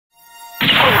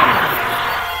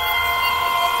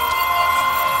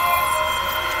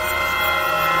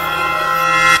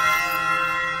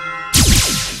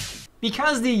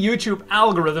Because the YouTube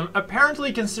algorithm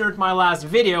apparently considered my last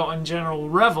video on General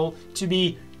Revel to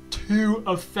be too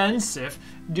offensive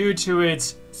due to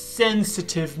its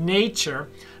sensitive nature,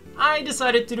 I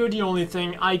decided to do the only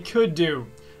thing I could do.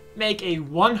 Make a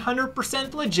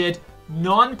 100% legit,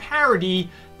 non-parody,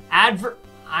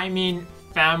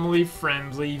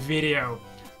 family-friendly video.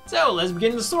 So let's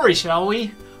begin the story, shall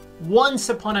we? Once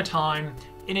upon a time,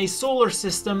 in a solar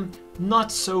system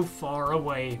not so far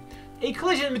away, a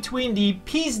collision between the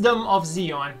peacedom of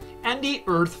Zeon and the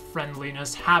Earth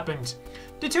friendliness happened.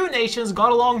 The two nations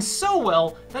got along so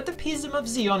well that the peacedom of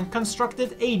Zeon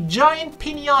constructed a giant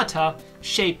piñata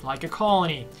shaped like a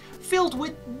colony, filled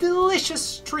with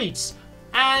delicious treats,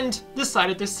 and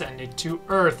decided to send it to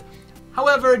Earth.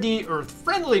 However, the Earth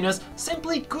friendliness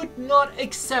simply could not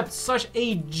accept such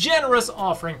a generous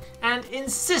offering and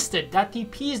insisted that the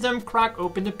peacedom crack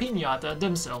open the piñata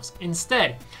themselves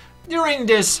instead. During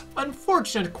this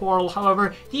unfortunate quarrel,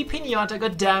 however, the piñata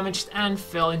got damaged and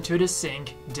fell into the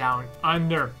sink down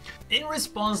under. In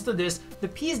response to this, the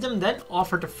peacedom then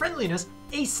offered the friendliness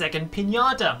a second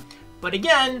piñata. But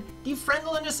again, the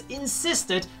friendliness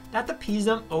insisted that the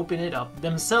peacedom open it up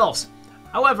themselves.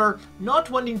 However, not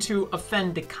wanting to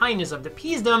offend the kindness of the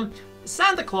peacedom,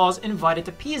 Santa Claus invited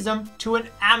the peacedom to an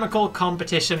amicable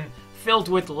competition filled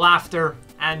with laughter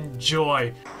and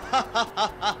joy.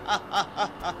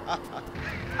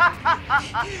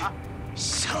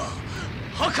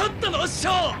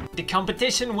 The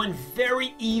competition went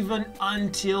very even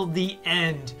until the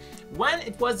end, when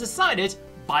it was decided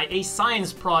by a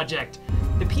science project.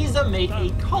 The peacedom made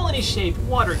a colony-shaped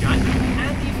water gun,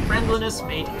 and the friendliness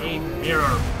made a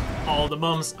mirror. All the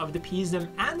mums of the peacedom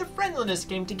and the friendliness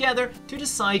came together to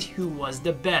decide who was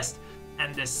the best,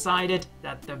 and decided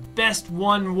that the best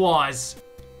one was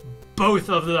both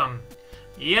of them.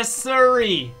 Yes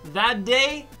sirree, that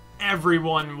day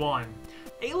everyone won.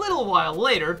 A little while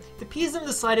later, the peacedom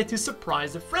decided to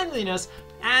surprise the friendliness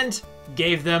and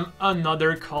gave them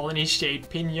another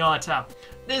colony-shaped piñata.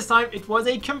 This time it was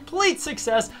a complete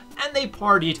success and they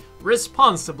partied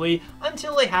responsibly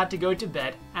until they had to go to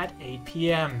bed at 8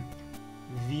 p.m.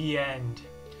 The end.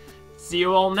 See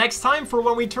you all next time for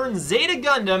when we turn Zeta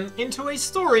Gundam into a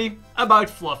story about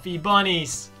fluffy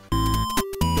bunnies.